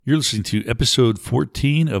You're listening to episode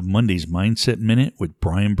 14 of Monday's Mindset Minute with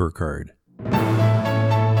Brian Burkhardt.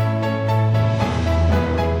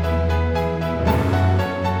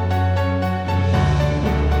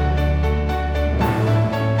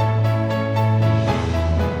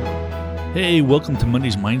 Hey, welcome to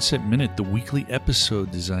Monday's Mindset Minute, the weekly episode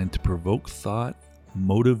designed to provoke thought,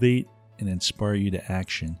 motivate, and inspire you to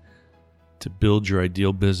action to build your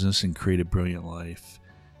ideal business and create a brilliant life.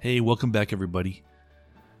 Hey, welcome back, everybody.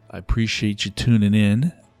 I appreciate you tuning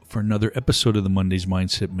in for another episode of the Monday's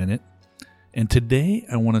Mindset Minute. And today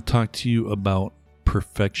I want to talk to you about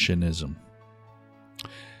perfectionism.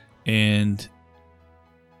 And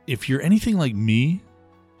if you're anything like me,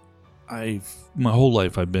 my whole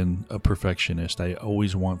life I've been a perfectionist. I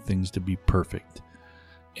always want things to be perfect.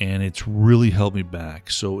 And it's really held me back.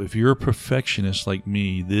 So if you're a perfectionist like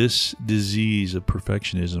me, this disease of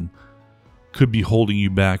perfectionism could be holding you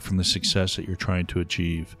back from the success that you're trying to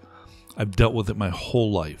achieve. I've dealt with it my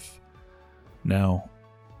whole life. Now,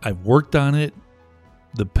 I've worked on it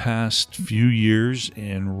the past few years,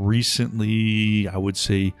 and recently, I would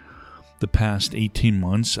say the past 18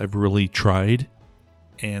 months, I've really tried.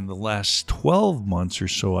 And the last 12 months or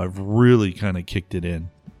so, I've really kind of kicked it in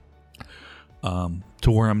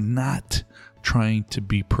to where I'm not trying to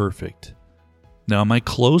be perfect. Now, am I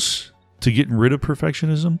close to getting rid of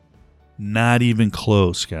perfectionism? Not even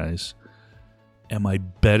close, guys. Am I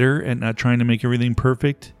better at not trying to make everything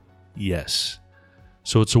perfect? Yes.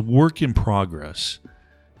 So it's a work in progress.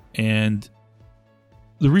 And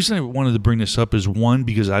the reason I wanted to bring this up is, one,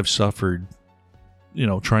 because I've suffered,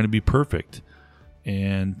 trying to be perfect.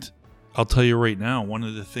 And I'll tell you right now, one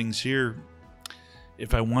of the things here,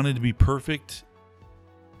 if I wanted to be perfect,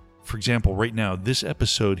 for example, right now, this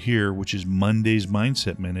episode here, which is Monday's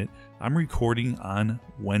Mindset Minute, I'm recording on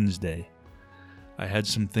Wednesday. I had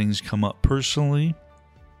some things come up personally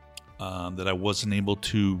that I wasn't able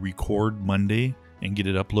to record Monday and get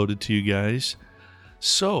it uploaded to you guys.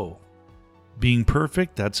 So, being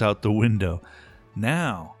perfect, that's out the window.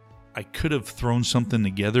 Now, I could have thrown something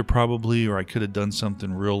together probably, or I could have done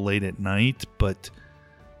something real late at night, but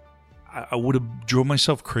I would have drove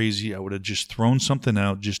myself crazy. I would have just thrown something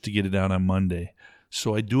out just to get it out on Monday.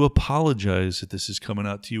 So I do apologize that this is coming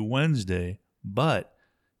out to you Wednesday, but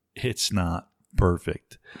it's not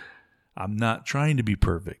perfect. I'm not trying to be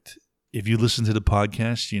perfect. If you listen to the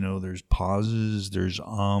podcast, there's pauses, there's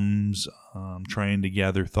trying to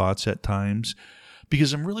gather thoughts at times,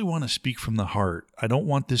 because I really want to speak from the heart. I don't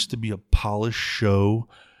want this to be a polished show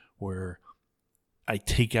where I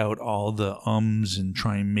take out all the and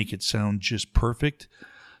try and make it sound just perfect.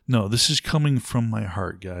 No, this is coming from my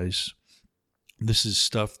heart, guys. This is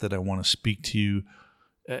stuff that I want to speak to you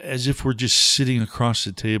as if we're just sitting across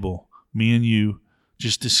the table, me and you,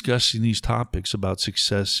 just discussing these topics about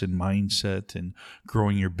success and mindset and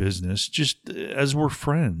growing your business, just as we're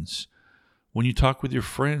friends. When you talk with your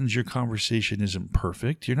friends, your conversation isn't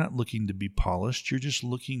perfect. You're not looking to be polished. You're just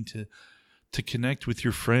looking to connect with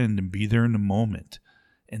your friend and be there in the moment.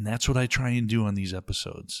 And that's what I try and do on these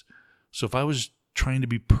episodes. So if I was trying to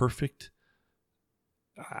be perfect,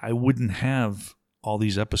 I wouldn't have all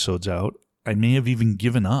these episodes out. I may have even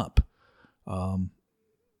given up.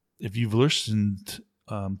 If you've listened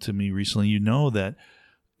to me recently, you know that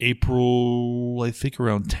April, I think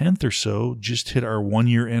around 10th or so, just hit our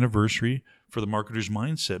 1-year anniversary for the Marketer's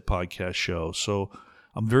Mindset podcast show. So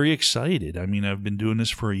I'm very excited. I mean, I've been doing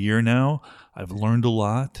this for a year now. I've learned a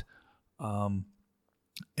lot. And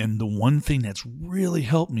the one thing that's really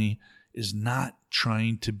helped me is not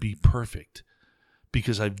trying to be perfect,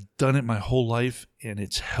 because I've done it my whole life and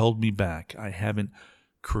it's held me back. I haven't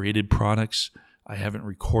created products. I haven't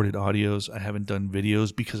recorded audios. I haven't done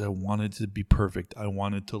videos because I wanted to be perfect. I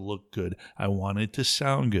wanted to look good. I wanted to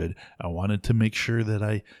sound good. I wanted to make sure that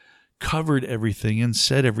I covered everything and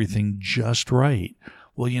said everything just right.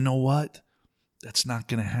 Well, you know what? That's not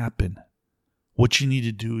going to happen. What you need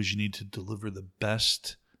to do is you need to deliver the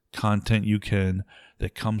best content you can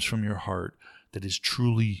that comes from your heart, that is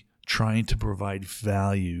truly trying to provide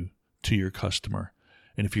value to your customer.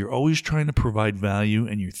 And if you're always trying to provide value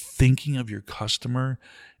and you're thinking of your customer,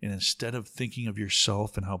 and instead of thinking of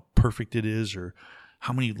yourself and how perfect it is, or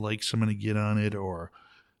how many likes I'm going to get on it, or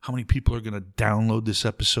how many people are going to download this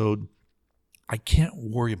episode, I can't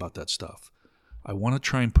worry about that stuff. I want to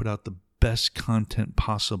try and put out the best content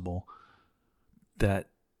possible that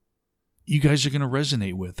you guys are going to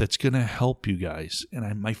resonate with, that's going to help you guys.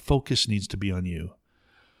 And my focus needs to be on you.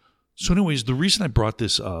 So anyways, the reason I brought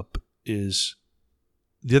this up is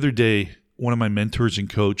the other day, one of my mentors and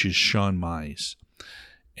coaches, Sean Mize.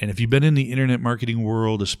 And if you've been in the internet marketing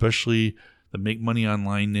world, especially the make money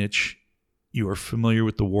online niche, you are familiar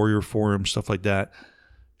with the Warrior Forum, stuff like that,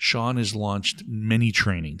 Sean has launched many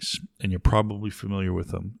trainings, and you're probably familiar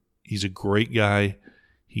with him. He's a great guy.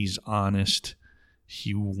 He's honest.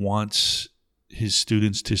 He wants his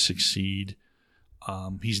students to succeed.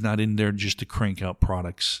 He's not in there just to crank out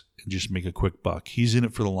products and just make a quick buck. He's in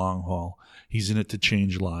it for the long haul. He's in it to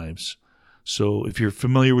change lives. So if you're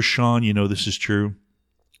familiar with Sean, you know this is true.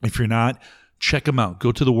 If you're not, check him out.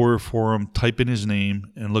 Go to the Warrior Forum, type in his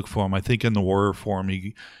name, and look for him. I think in the Warrior Forum,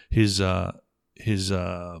 his username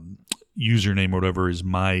or whatever is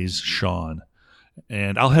Mize Sean.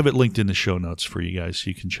 And I'll have it linked in the show notes for you guys so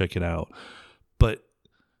you can check it out. But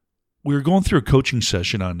we were going through a coaching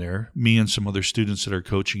session on there, me and some other students that are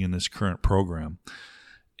coaching in this current program.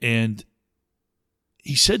 And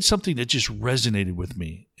he said something that just resonated with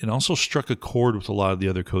me and also struck a chord with a lot of the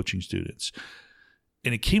other coaching students.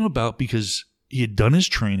 And it came about because he had done his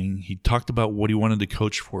training. He talked about what he wanted to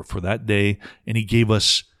coach for that day, and he gave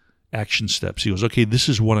us action steps. He goes, okay, this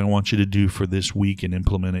is what I want you to do for this week and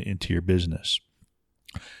implement it into your business.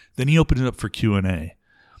 Then he opened it up for Q&A.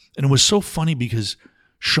 And it was so funny because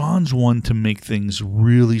Sean's one to make things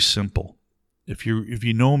really simple. If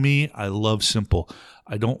you know me, I love simple.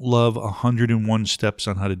 I don't love 101 steps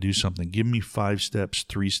on how to do something. Give me 5 steps,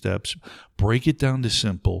 3 steps. Break it down to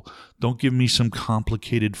simple. Don't give me some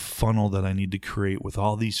complicated funnel that I need to create with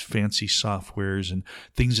all these fancy softwares and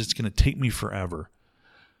things that's going to take me forever.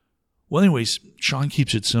 Well, anyways, Sean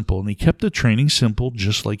keeps it simple, and he kept the training simple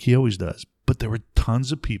just like he always does. But there were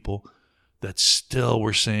tons of people that still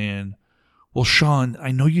were saying, well, Sean,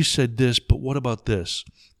 I know you said this, but what about this?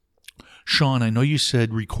 Sean, I know you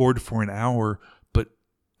said record for an hour, but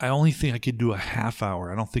I only think I could do a half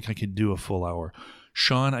hour. I don't think I could do a full hour.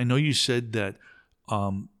 Sean, I know you said that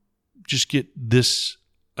just get this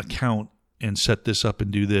account and set this up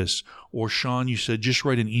and do this. Or Sean, you said just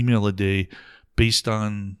write an email a day based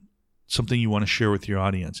on something you want to share with your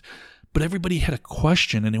audience. But everybody had a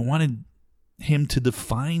question, and they wanted him to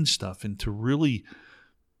define stuff and to really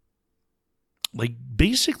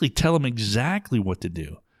basically tell them exactly what to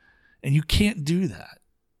do. And you can't do that.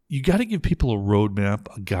 You got to give people a roadmap,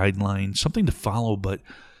 a guideline, something to follow, but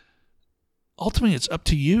ultimately it's up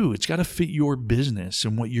to you. It's got to fit your business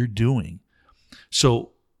and what you're doing.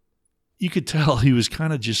 So you could tell he was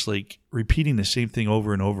kind of just repeating the same thing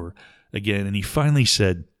over and over again. And he finally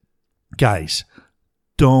said, guys,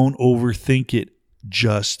 don't overthink it.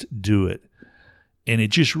 Just do it. And it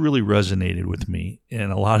just really resonated with me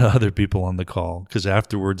and a lot of other people on the call because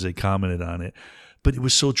afterwards they commented on it. But it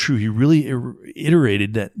was so true. He really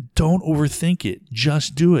iterated that don't overthink it.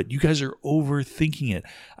 Just do it. You guys are overthinking it.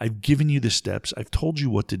 I've given you the steps. I've told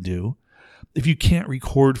you what to do. If you can't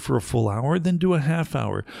record for a full hour, then do a half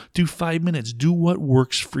hour. Do 5 minutes. Do what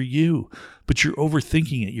works for you. But you're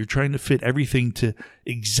overthinking it. You're trying to fit everything to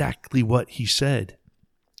exactly what he said.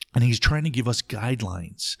 And he's trying to give us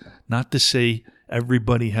guidelines, not to say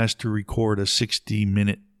everybody has to record a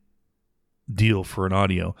 60-minute deal for an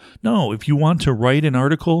audio. No, if you want to write an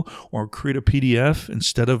article or create a PDF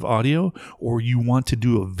instead of audio, or you want to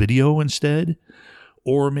do a video instead,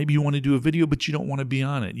 or maybe you want to do a video but you don't want to be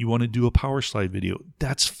on it. You want to do a power slide video.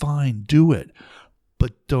 That's fine. Do it.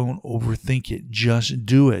 But don't overthink it. Just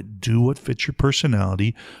do it. Do what fits your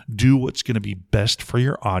personality. Do what's going to be best for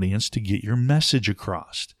your audience to get your message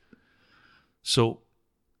across. So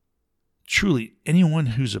truly, anyone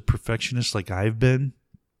who's a perfectionist like I've been,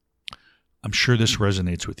 I'm sure this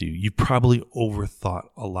resonates with you. You've probably overthought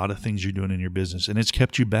a lot of things you're doing in your business, and it's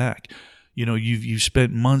kept you back. You know, you've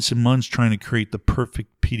spent months and months trying to create the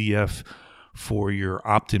perfect PDF for your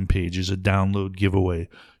opt-in page as a download giveaway.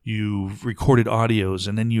 You've recorded audios,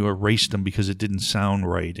 and then you erased them because it didn't sound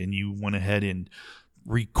right, and you went ahead and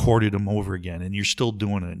recorded them over again, and you're still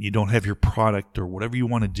doing it. You don't have your product or whatever you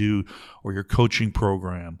want to do, or your coaching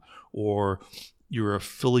program, or your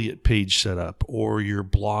affiliate page set up, or your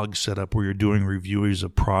blog set up where you're doing reviews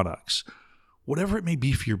of products. Whatever it may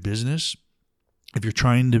be for your business, if you're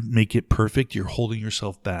trying to make it perfect, you're holding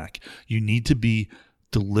yourself back. You need to be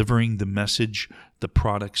delivering the message, the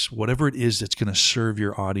products, whatever it is that's going to serve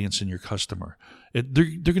your audience and your customer. They're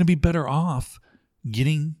going to be better off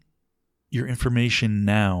getting your information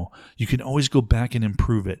now. You can always go back and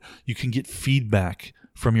improve it. You can get feedback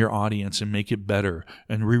from your audience and make it better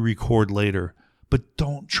and re-record later. But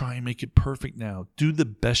don't try and make it perfect now. Do the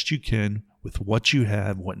best you can with what you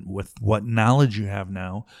have, with what knowledge you have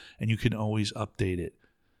now, and you can always update it.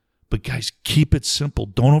 But guys, keep it simple.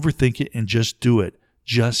 Don't overthink it and just do it.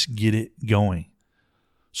 Just get it going.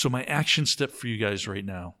 So my action step for you guys right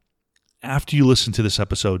now, after you listen to this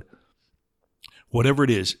episode, whatever it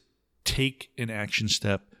is, take an action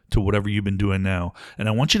step to whatever you've been doing now. And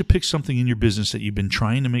I want you to pick something in your business that you've been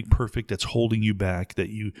trying to make perfect that's holding you back, that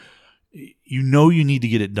you know you need to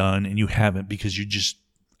get it done and you haven't because you just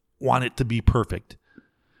want it to be perfect.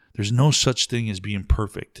 There's no such thing as being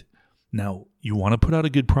perfect. Now, you want to put out a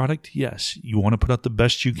good product? Yes. You want to put out the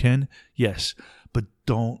best you can? Yes. But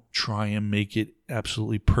don't try and make it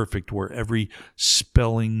absolutely perfect where every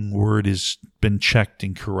spelling word has been checked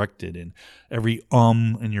and corrected and every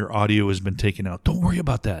in your audio has been taken out. Don't worry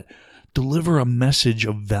about that. Deliver a message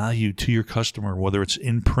of value to your customer, whether it's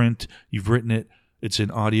in print, you've written it, it's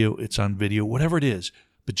in audio, it's on video, whatever it is,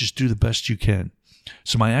 but just do the best you can.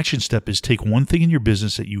 So my action step is take one thing in your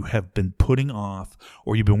business that you have been putting off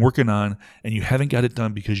or you've been working on and you haven't got it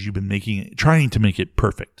done because you've been trying to make it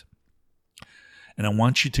perfect. And I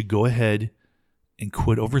want you to go ahead and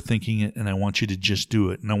quit overthinking it, and I want you to just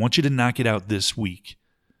do it. And I want you to knock it out this week.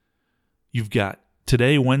 You've got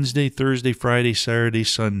today, Wednesday, Thursday, Friday, Saturday,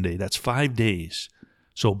 Sunday. That's 5 days.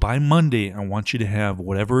 So by Monday, I want you to have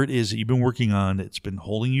whatever it is that you've been working on that's been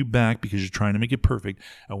holding you back because you're trying to make it perfect.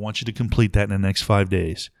 I want you to complete that in the next 5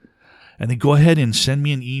 days. And then go ahead and send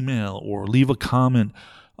me an email or leave a comment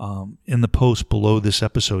in the post below this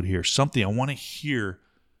episode here. Something I want to hear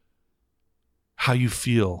how you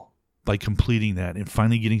feel by completing that and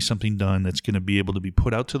finally getting something done that's going to be able to be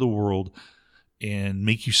put out to the world and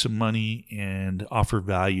make you some money and offer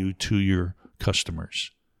value to your customers.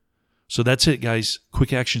 So that's it, guys.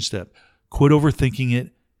 Quick action step. Quit overthinking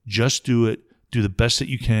it. Just do it. Do the best that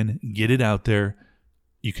you can. Get it out there.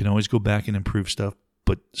 You can always go back and improve stuff,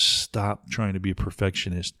 but stop trying to be a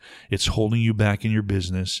perfectionist. It's holding you back in your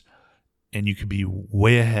business, and you could be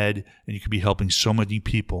way ahead, and you could be helping so many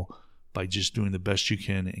people by just doing the best you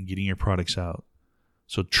can and getting your products out.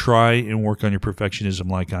 So try and work on your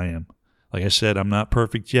perfectionism like I am. Like I said, I'm not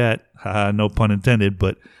perfect yet, no pun intended,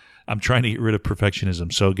 but I'm trying to get rid of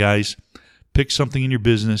perfectionism. So guys, pick something in your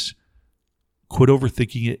business, quit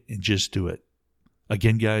overthinking it, and just do it.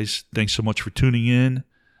 Again, guys, thanks so much for tuning in.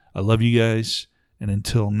 I love you guys. And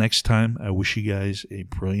until next time, I wish you guys a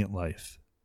brilliant life.